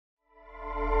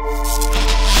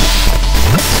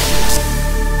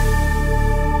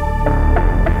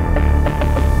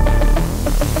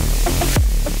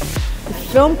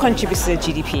film contributes to the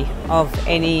GDP of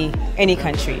any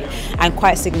country, and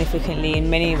quite significantly in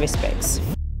many respects.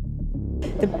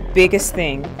 The biggest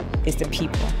thing is the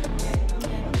people.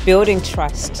 Building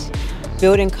trust,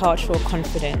 building cultural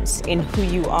confidence in who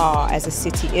you are as a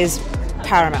city is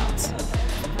paramount,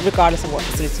 regardless of what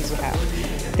facilities you have.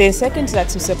 Then second to that,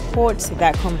 to support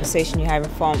that conversation you have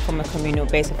from a communal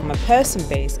base or from a person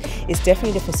base, is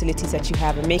definitely the facilities that you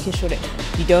have, and making sure that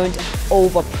you don't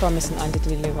over-promise and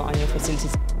under-deliver on your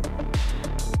facilities.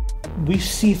 We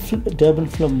see Durban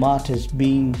Film Mart as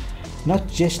being not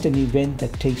just an event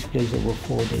that takes place over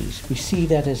 4 days. We see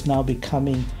that as now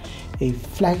becoming a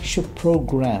flagship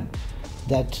program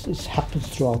that happens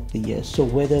throughout the year. So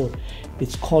whether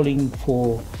it's calling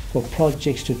for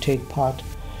projects to take part,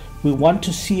 we want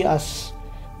to see us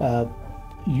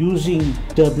using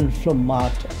Durban Film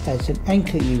Mart as an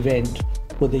anchor event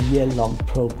with a year-long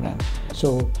program.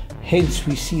 So hence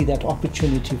we see that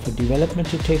opportunity for development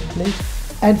to take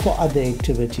place and for other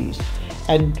activities.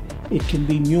 And it can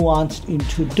be nuanced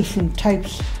into different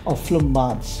types of film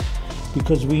marts,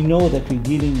 because we know that we're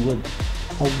dealing with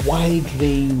a wide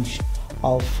range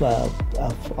of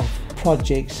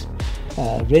projects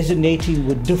resonating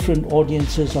with different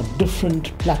audiences on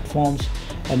different platforms,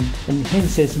 and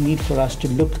hence there's a need for us to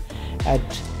look at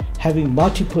having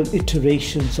multiple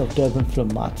iterations of Durban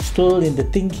Film Mart. Still in the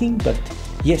thinking, but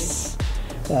yes,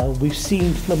 we've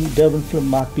seen Durban Film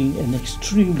Mart being an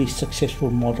extremely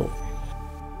successful model.